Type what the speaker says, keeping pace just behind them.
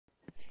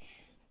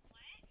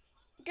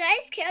Did I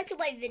just cancel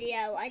my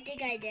video? I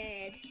think I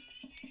did.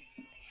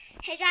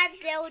 Hey guys,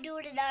 today we're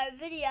doing another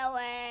video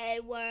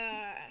and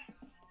we're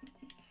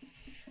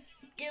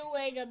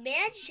doing a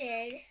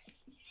mansion.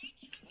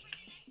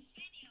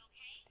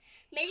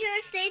 Make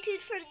sure to stay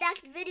tuned for the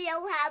next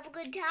video. Have a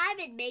good time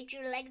and make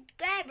sure to like and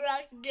subscribe or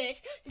else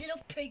this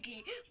little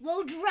piggy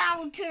will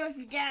drown to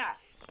his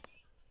death.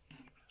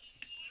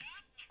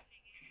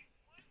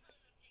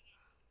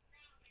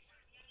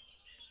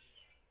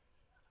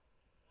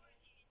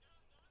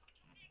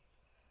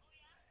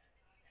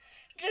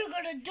 They're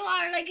gonna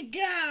die like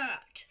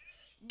that.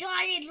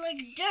 Dying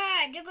like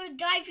that. They're gonna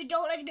die if you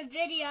don't like the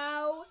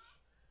video.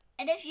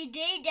 And if you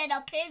did, then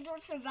a pig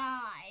will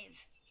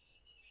survive.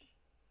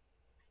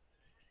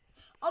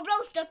 Or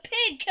else the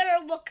pig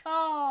killer will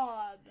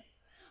come.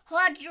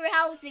 Haunt your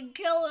house and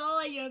kill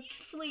all your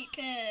sweet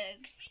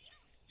pigs.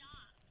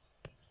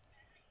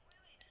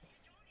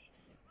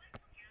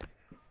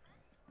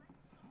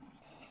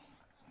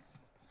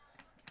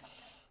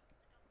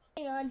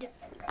 And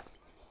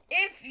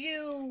if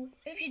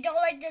you don't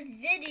like this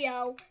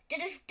video, then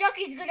the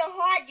Stucky's gonna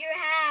haunt your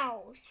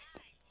house.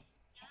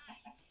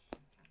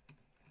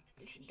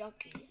 The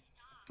Stucky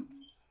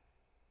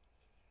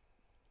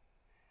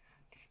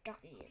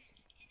is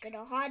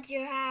gonna haunt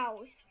your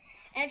house.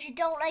 And if you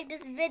don't like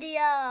this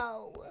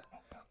video,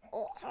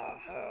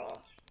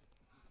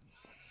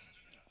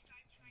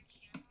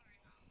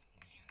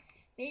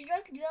 make sure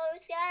to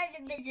subscribe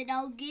to this and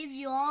I'll give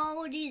you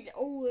all these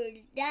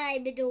ores,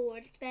 diamond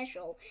ores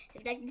special.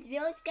 If you like this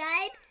video,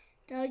 subscribe,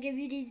 then I'll give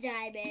you these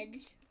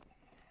diamonds.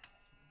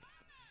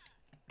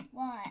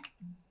 What?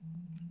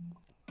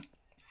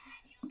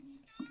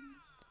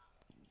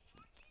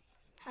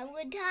 Have a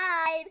good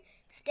time.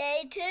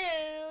 Stay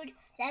tuned.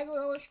 Like a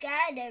little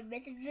subscribe and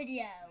miss a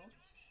video.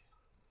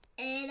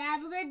 And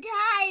have a good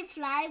time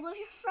flying with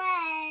your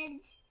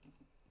friends.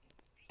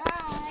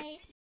 Bye.